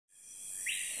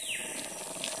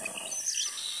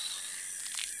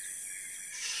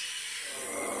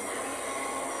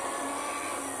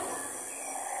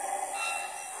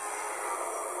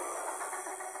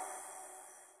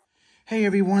Hey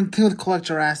everyone, to Collect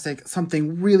Jurassic,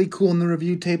 something really cool in the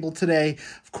review table today.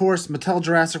 Of course, Mattel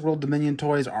Jurassic World Dominion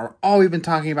toys are all we've been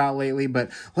talking about lately, but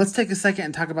let's take a second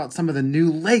and talk about some of the new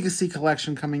Legacy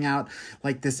collection coming out,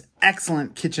 like this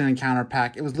excellent kitchen and counter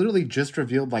pack. It was literally just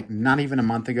revealed like not even a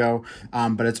month ago,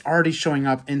 but it's already showing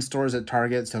up in stores at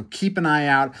Target, so keep an eye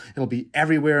out. It'll be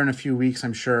everywhere in a few weeks,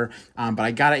 I'm sure, but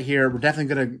I got it here. We're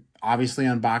definitely going to obviously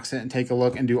unbox it and take a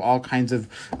look and do all kinds of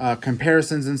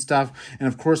comparisons and stuff. And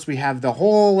of course, we have the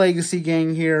whole Legacy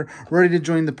gang here ready to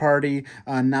join the party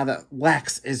now that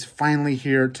Lex is finally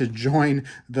here to join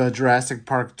the Jurassic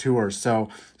Park tour. So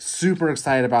super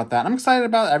excited about that. I'm excited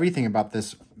about everything about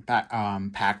this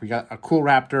pack. We got a cool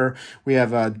raptor. We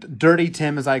have a Dirty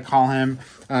Tim, as I call him.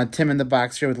 Tim in the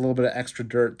box here with a little bit of extra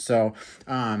dirt. So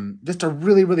just a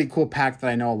really, really cool pack that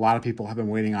I know a lot of people have been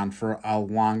waiting on for a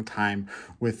long time,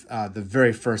 with the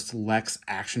very first Lex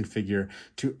action figure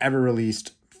to ever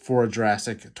released for a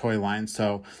Jurassic toy line.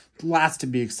 So lots to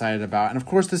be excited about. And of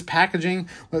course, this packaging,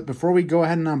 before we go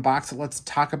ahead and unbox it, let's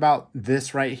talk about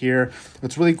this right here.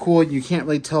 It's really cool. You can't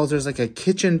really tell, there's like a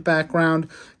kitchen background.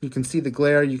 You can see the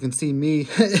glare, you can see me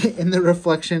in the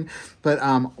reflection. But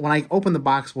when I open the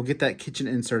box, we'll get that kitchen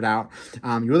insert out.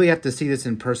 You really have to see this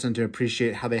in person to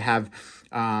appreciate how they have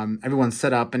everyone's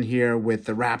set up in here, with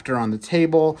the raptor on the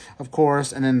table, of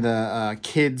course, and then the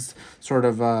kids sort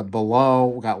of below.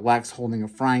 We got Lex holding a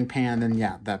frying pan, and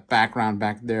yeah, that background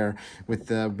back there with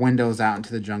the windows out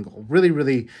into the jungle. Really,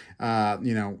 really,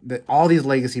 all these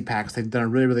Legacy packs, they've done a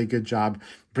really, really good job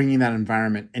bringing that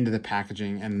environment into the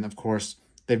packaging, and of course,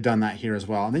 they've done that here as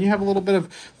well. And then you have a little bit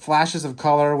of flashes of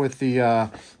color with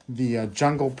the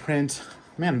jungle print.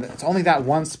 Man, it's only that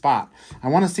one spot. I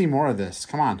want to see more of this.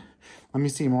 Come on. Let me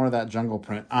see more of that jungle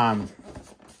print. On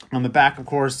the back, of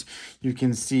course, you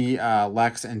can see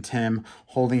Lex and Tim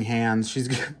holding hands. She's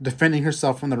defending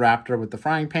herself from the raptor with the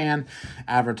frying pan.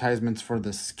 Advertisements for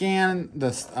the scan,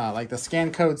 like the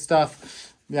scan code stuff.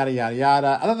 Yada, yada,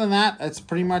 yada. Other than that, it's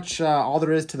pretty much all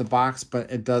there is to the box, but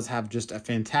it does have just a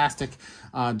fantastic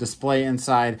display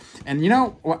inside. And you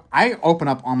know, I open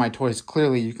up all my toys.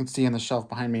 Clearly, you can see on the shelf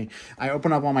behind me, I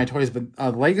open up all my toys,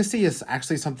 but Legacy is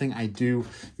actually something I do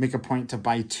make a point to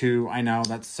buy two. I know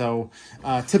that's so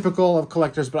typical of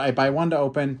collectors, but I buy one to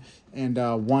open and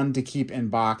one to keep in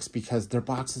box, because their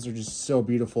boxes are just so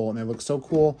beautiful and they look so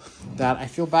cool that I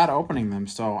feel bad opening them.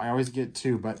 So I always get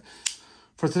two, but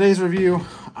for today's review,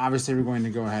 obviously we're going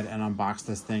to go ahead and unbox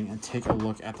this thing and take a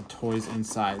look at the toys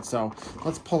inside. So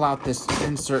let's pull out this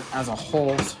insert as a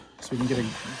whole so we can get a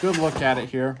good look at it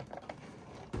here.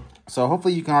 So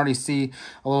hopefully you can already see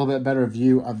a little bit better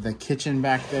view of the kitchen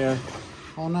back there.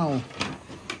 Oh no,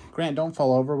 Grant, don't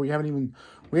fall over. We haven't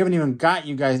even got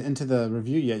you guys into the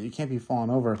review yet. You can't be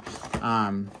falling over.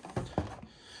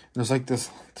 There's like this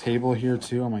table here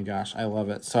too. Oh my gosh, I love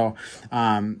it. So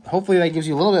hopefully that gives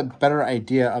you a little bit better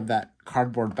idea of that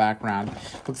cardboard background.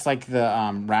 Looks like the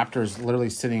raptor's literally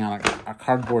sitting on a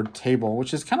cardboard table,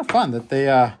 which is kind of fun that they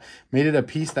made it a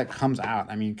piece that comes out.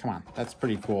 I mean, come on, that's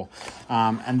pretty cool.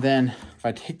 And then if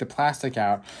I take the plastic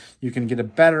out, you can get a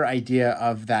better idea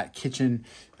of that kitchen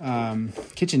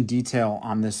detail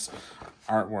on this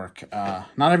artwork.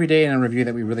 Not every day in a review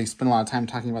that we really spend a lot of time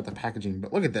talking about the packaging,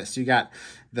 but look at this. You got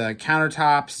the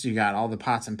countertops, you got all the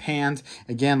pots and pans.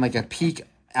 Again, like a peek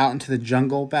out into the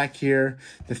jungle back here.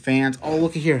 The fans. Oh,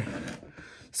 look at here.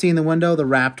 See in the window, the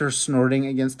raptor snorting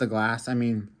against the glass. I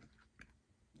mean,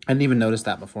 I didn't even notice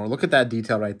that before. Look at that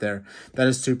detail right there. That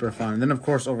is super fun. And then, of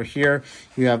course, over here,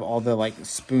 you have all the, like,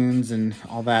 spoons and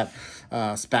all that,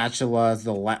 spatulas,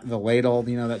 the ladle,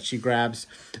 you know, that she grabs.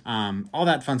 All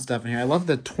that fun stuff in here. I love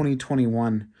the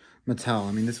 2021 Mattel.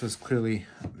 I mean, this was clearly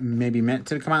maybe meant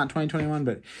to come out in 2021,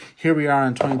 but here we are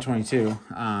in 2022.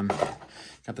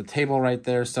 Got the table right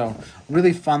there. So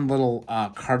really fun little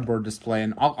cardboard display.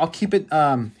 And I'll keep it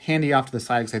handy off to the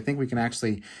side, because I think we can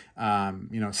actually,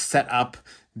 set up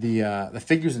the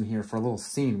figures in here for a little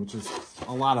scene, which is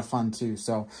a lot of fun too.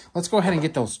 So let's go ahead and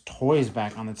get those toys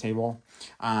back on the table.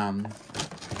 In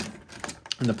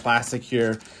the plastic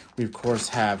here, we of course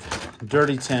have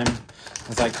Dirty Tim,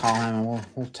 as I call him, and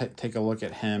we'll take a look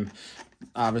at him.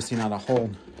 Obviously not a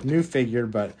whole new figure,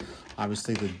 but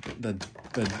obviously the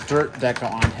dirt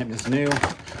deco on him is new.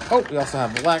 Oh, we also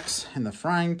have Lex in the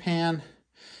frying pan.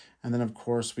 And then of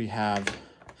course we have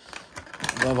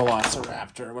the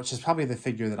Velociraptor, which is probably the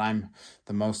figure that I'm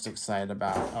the most excited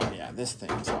about. Oh yeah, this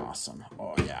thing is awesome.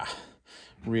 Oh yeah,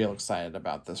 real excited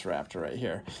about this raptor right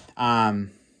here.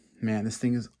 Man, this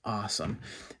thing is awesome.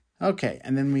 Okay,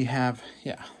 and then we have,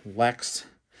 yeah, Lex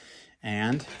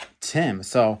and Tim.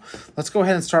 So let's go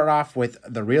ahead and start off with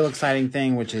the real exciting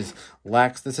thing, which is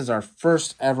Lex. This is our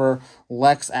first ever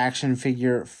Lex action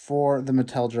figure for the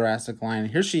Mattel Jurassic line.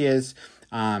 Here she is.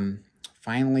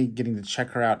 Finally getting to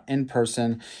check her out in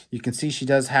person. You can see she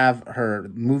does have her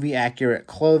movie accurate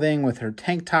clothing with her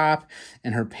tank top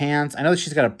and her pants. I know that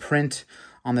she's got a print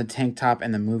on the tank top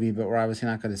in the movie, but we're obviously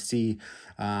not going to see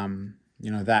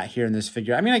that here in this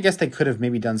figure. I mean, I guess they could have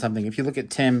maybe done something. If you look at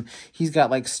Tim, he's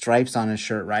got like stripes on his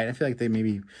shirt, right? I feel like they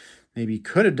maybe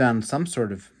could have done some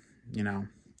sort of,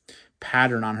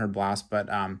 pattern on her blouse, but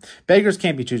beggars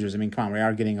can't be choosers. I mean, come on, we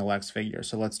are getting a Lex figure,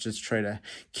 so let's just try to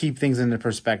keep things into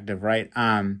perspective, right?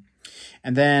 And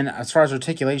then as far as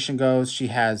articulation goes, she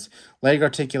has leg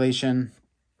articulation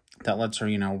that lets her,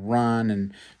 run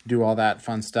and do all that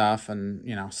fun stuff,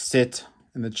 and sit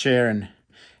in the chair and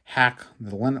hack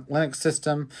the Linux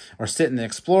system, or sit in the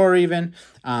Explorer even.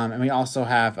 And we also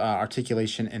have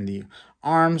articulation in the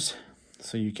arms,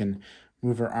 so you can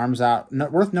move her arms out.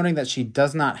 Worth noting that she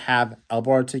does not have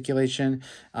elbow articulation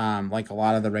like a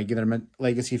lot of the regular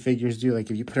Legacy figures do.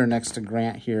 Like if you put her next to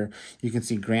Grant here, you can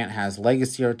see Grant has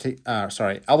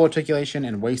elbow articulation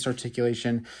and waist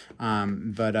articulation,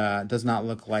 but does not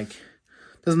look like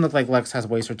Lex has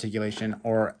waist articulation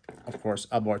or, of course,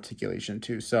 elbow articulation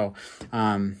too. So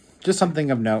just something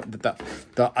of note that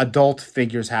the adult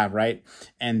figures have, right?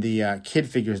 And the kid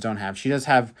figures don't have. She does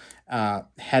have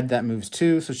head that moves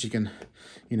too, so she can,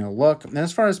 look. And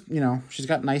as far as, she's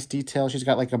got nice detail. She's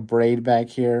got like a braid back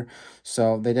here.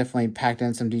 So they definitely packed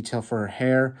in some detail for her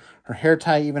hair. Her hair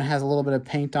tie even has a little bit of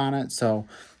paint on it. So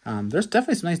there's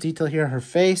definitely some nice detail here. Her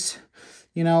face,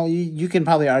 you can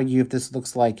probably argue if this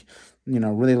looks like,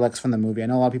 really Lex from the movie. I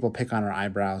know a lot of people pick on her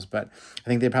eyebrows, but I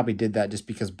think they probably did that just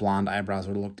because blonde eyebrows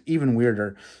would have looked even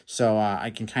weirder. So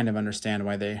I can kind of understand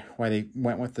why they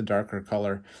went with the darker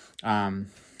color.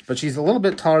 But she's a little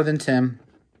bit taller than Tim.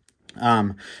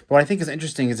 But what I think is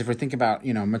interesting is if we think about,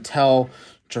 Mattel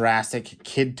Jurassic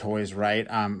kid toys, right?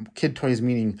 Kid toys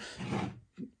meaning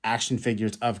action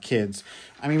figures of kids.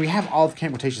 I mean, we have all the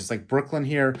camp rotations, like Brooklyn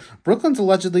here. Brooklyn's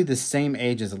allegedly the same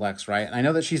age as Lex, right? And I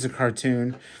know that she's a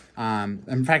cartoon.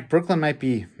 In fact, Brooklyn might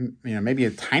be, maybe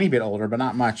a tiny bit older, but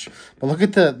not much. But look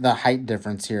at the height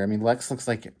difference here. I mean, Lex looks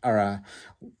like,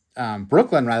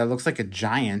 Brooklyn rather looks like a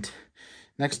giant.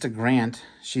 Next to Grant,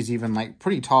 she's even like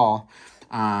pretty tall.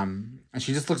 And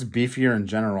she just looks beefier in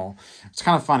general. It's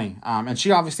kind of funny. And she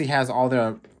obviously has all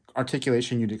the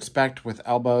articulation you'd expect with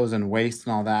elbows and waist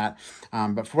and all that.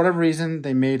 But for whatever reason,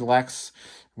 they made Lex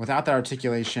without that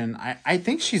articulation. I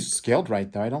think she's scaled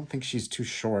right, though. I don't think she's too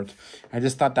short. I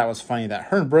just thought that was funny that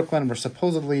her and Brooklyn were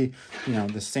supposedly,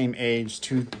 the same age,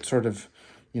 two sort of,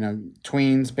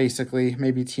 tweens, basically,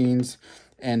 maybe teens.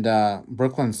 And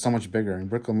Brooklyn's so much bigger. And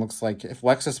Brooklyn looks like, if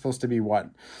Lex is supposed to be,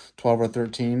 12 or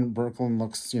 13, Brooklyn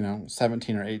looks,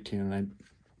 17 or 18. And I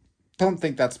don't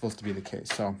think that's supposed to be the case.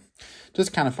 So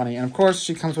just kind of funny. And of course,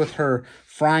 she comes with her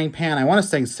frying pan. I want to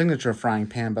say signature frying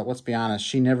pan, but let's be honest,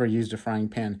 she never used a frying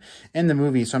pan in the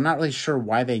movie. So I'm not really sure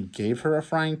why they gave her a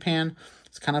frying pan.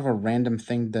 It's kind of a random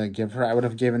thing to give her. I would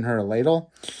have given her a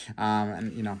ladle.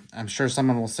 And, I'm sure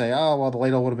someone will say, oh, well, the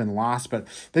ladle would have been lost. But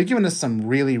they've given us some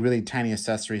really, really tiny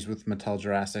accessories with Mattel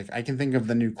Jurassic. I can think of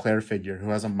the new Claire figure who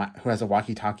has a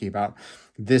walkie-talkie about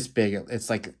this big. It's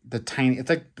like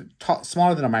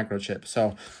smaller than a microchip.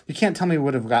 So you can't tell me we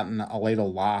would have gotten a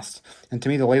ladle lost. And to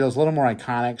me, the ladle's a little more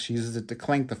iconic. She uses it to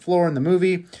clank the floor in the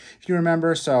movie, if you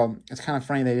remember. So it's kind of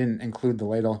funny they didn't include the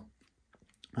ladle.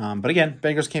 But again,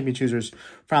 beggars can't be choosers.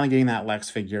 Finally getting that Lex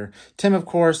figure. Tim, of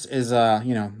course, is,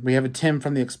 we have a Tim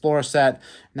from the Explorer set.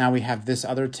 Now we have this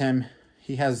other Tim.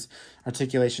 He has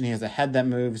articulation. He has a head that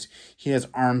moves. He has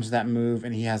arms that move.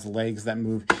 And he has legs that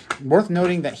move. Worth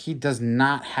noting that he does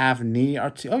not have knee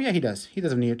Oh, yeah, he does. He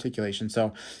does have knee articulation.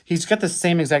 So he's got the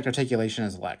same exact articulation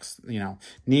as Lex.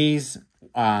 Knees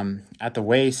at the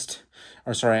waist.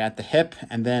 At the hip.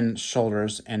 And then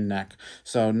shoulders and neck.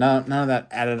 So none of that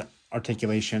added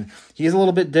articulation. He is a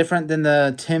little bit different than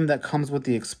the Tim that comes with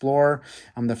the Explorer.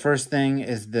 The first thing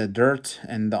is the dirt,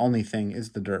 and the only thing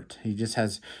is the dirt. He just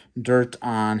has dirt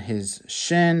on his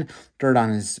shin, dirt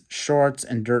on his shorts,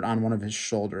 and dirt on one of his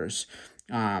shoulders.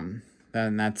 And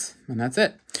that's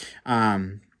it.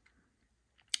 Other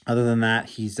than that,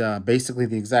 he's basically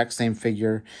the exact same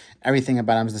figure. Everything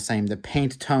about him is the same. The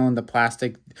paint tone, the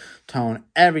plastic tone,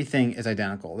 everything is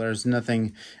identical. There's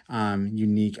nothing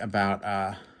unique about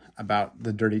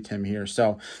the Dirty Tim here.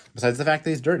 So besides the fact that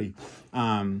he's dirty.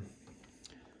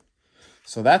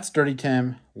 So that's Dirty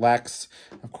Tim, Lex.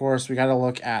 Of course, we got to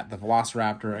look at the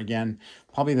Velociraptor. Again,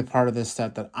 probably the part of this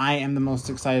set that I am the most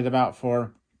excited about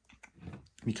for.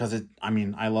 because I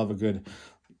mean, I love a good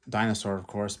dinosaur, of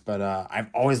course, but I've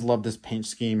always loved this paint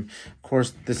scheme. Of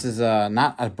course, this is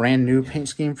not a brand new paint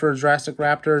scheme for Jurassic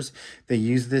Raptors. They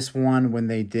used this one when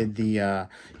they did the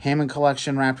Hammond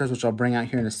Collection Raptors, which I'll bring out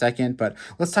here in a second. But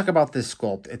let's talk about this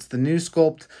sculpt. It's the new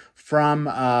sculpt from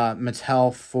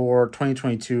Mattel for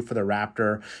 2022 for the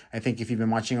Raptor. I think if you've been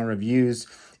watching our reviews,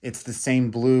 it's the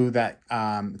same blue that,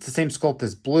 it's the same sculpt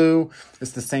as blue.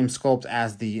 It's the same sculpt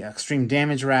as the Extreme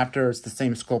Damage Raptor. It's the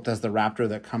same sculpt as the Raptor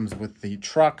that comes with the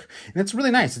truck. And it's really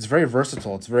nice. It's very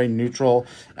versatile. It's very neutral.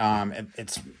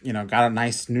 It's, you know, got a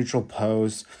nice neutral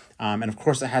pose. And of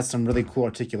course, it has some really cool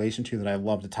articulation too that I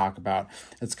love to talk about.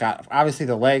 It's got obviously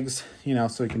the legs, you know,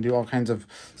 so you can do all kinds of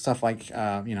stuff like,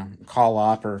 you know, call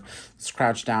up or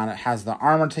crouch down. It has the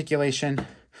arm articulation.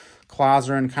 Claws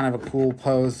are in kind of a cool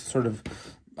pose, sort of,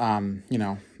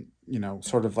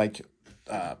 sort of like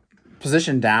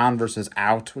position down versus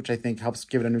out, which I think helps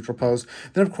give it a neutral pose.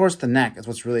 Then, of course, the neck is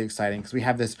what's really exciting because we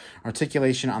have this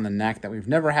articulation on the neck that we've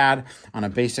never had on a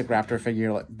basic Raptor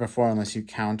figure before, unless you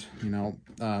count, you know,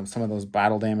 some of those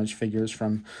battle damage figures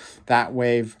from that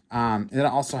wave. And it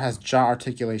also has jaw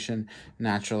articulation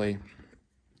naturally.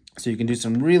 So you can do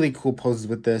some really cool poses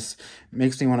with this. It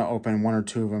makes me want to open one or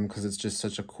two of them because it's just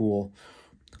such a cool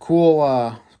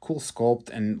sculpt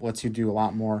and lets you do a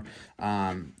lot more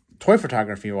toy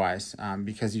photography wise,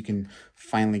 because you can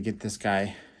finally get this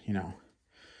guy, you know,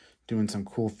 doing some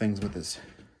cool things with his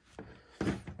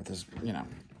you know,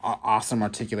 awesome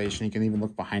articulation. You can even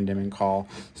look behind him and call.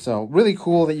 So really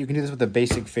cool that you can do this with a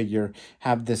basic figure,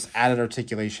 have this added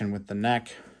articulation with the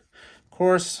neck. Of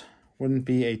course, wouldn't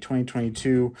be a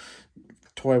 2022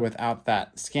 toy without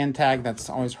that scan tag. That's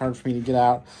always hard for me to get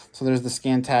out. So there's the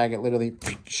scan tag. It literally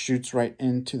shoots right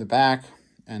into the back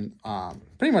and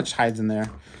pretty much hides in there.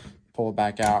 Pull it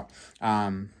back out.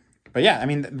 But yeah, I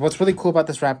mean, what's really cool about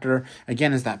this Raptor,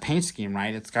 again, is that paint scheme,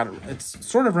 right? It's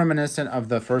sort of reminiscent of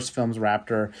the first film's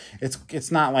Raptor.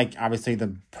 It's not like, obviously,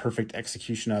 the perfect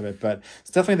execution of it, but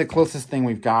it's definitely the closest thing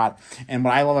we've got. And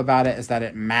what I love about it is that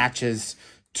it matches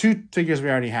two figures we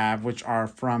already have, which are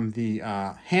from the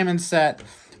Hammond set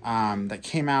that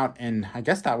came out in, I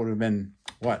guess that would have been,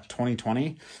 what,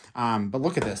 2020? But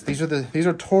look at this. These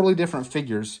are totally different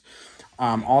figures.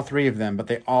 All three of them, but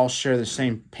they all share the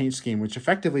same paint scheme, which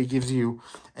effectively gives you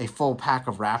a full pack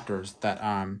of Raptors that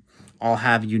all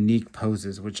have unique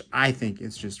poses, which I think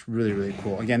is just really, really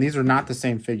cool. Again, these are not the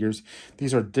same figures.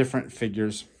 These are different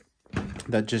figures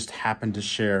that just happen to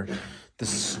share the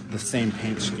same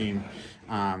paint scheme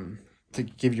to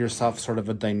give yourself sort of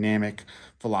a dynamic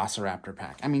Velociraptor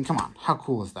pack. I mean, come on, how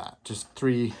cool is that? Just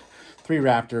three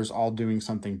Raptors all doing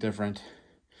something different.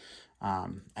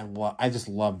 I just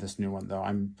love this new one though.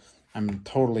 I'm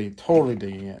totally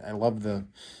digging it. I love the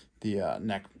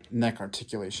neck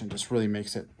articulation. Just really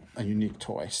makes it a unique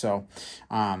toy. So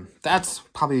that's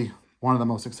probably one of the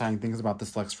most exciting things about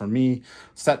this Lex for me.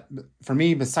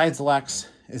 Besides Lex,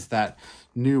 is that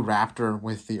new Raptor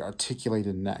with the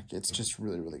articulated neck. It's just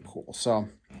really, really cool. So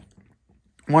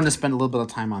I wanted to spend a little bit of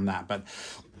time on that, but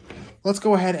let's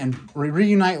go ahead and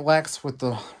reunite Lex with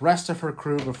the rest of her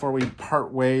crew before we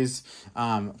part ways.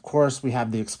 Of course, we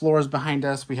have the Explorers behind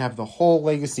us. We have the whole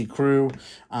Legacy crew.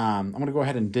 I'm going to go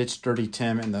ahead and ditch Dirty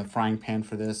Tim in the frying pan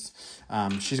for this.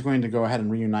 She's going to go ahead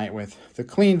and reunite with the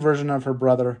clean version of her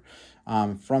brother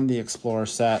from the Explorer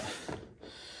set.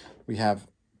 We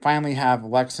finally have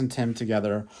Lex and Tim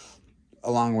together,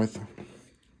 along with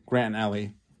Grant and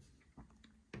Ellie.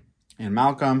 And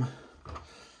Malcolm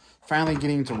finally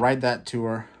getting to ride that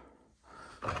tour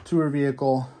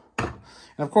vehicle. And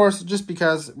of course, just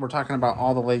because we're talking about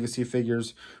all the Legacy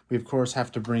figures, we of course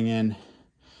have to bring in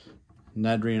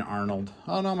Nedry and Arnold.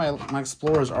 Oh no, my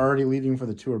Explorer's already leaving for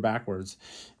the tour backwards.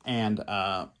 And,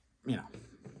 you know,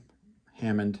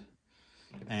 Hammond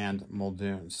and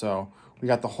Muldoon. So we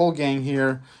got the whole gang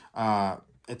here.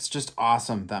 It's just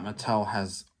awesome that Mattel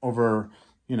has over,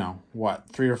 you know, what,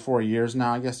 3 or 4 years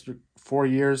now, I guess 4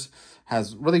 years,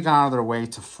 has really gone out of their way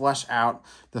to flesh out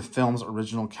the film's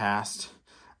original cast.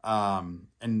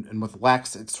 And with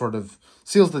Lex, it sort of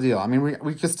seals the deal. I mean,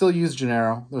 we could still use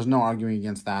Gennaro. There's no arguing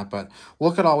against that, but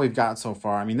look at all we've got so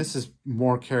far. I mean, this is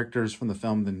more characters from the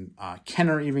film than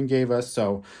Kenner even gave us,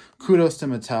 so kudos to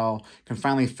Mattel. Can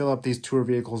finally fill up these tour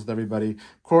vehicles with everybody.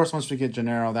 Of course, once we get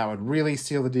Gennaro, that would really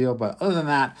seal the deal, but other than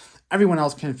that, everyone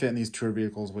else can fit in these tour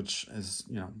vehicles, which is,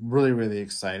 you know, really, really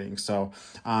exciting. So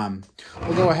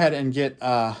we'll go ahead and get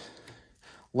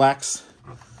Lex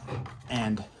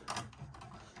and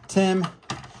Tim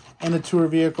in the tour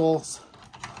vehicles.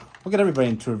 We'll get everybody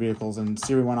in tour vehicles and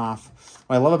see everyone off.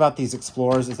 What I love about these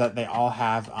Explorers is that they all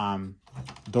have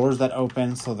doors that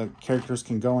open so the characters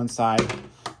can go inside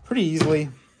pretty easily.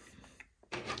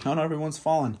 Oh no, everyone's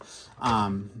fallen.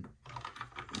 And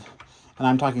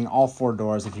I'm talking all 4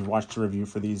 doors. If you've watched the review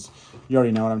for these, you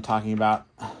already know what I'm talking about.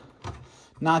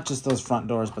 Not just those front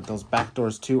doors, but those back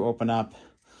doors too open up.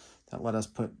 That let us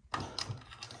put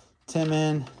Tim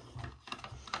in.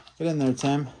 Get in there,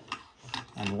 Tim.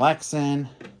 And Lex in.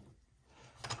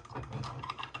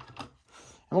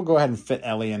 And we'll go ahead and fit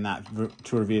Ellie in that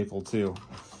tour vehicle too.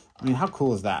 I mean, how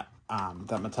cool is that?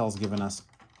 That Mattel's given us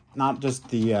not just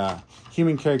the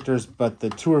human characters, but the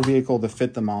tour vehicle to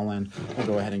fit them all in. We'll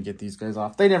go ahead and get these guys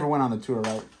off. They never went on the tour,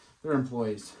 right? They're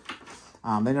employees.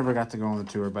 They never got to go on the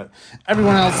tour, but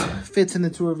everyone else fits in the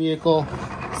tour vehicle.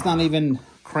 It's not even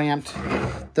cramped.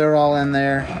 They're all in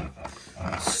there.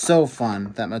 So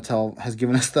fun that Mattel has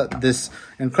given us this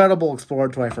incredible Explorer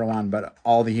toy for one, but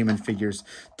all the human figures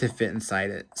to fit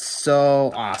inside it.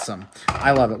 So awesome.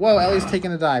 I love it. Whoa, Ellie's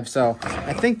taking a dive. So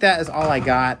I think that is all I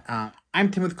got.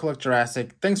 I'm Tim with Collect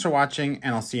Jurassic. Thanks for watching,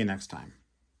 and I'll see you next time.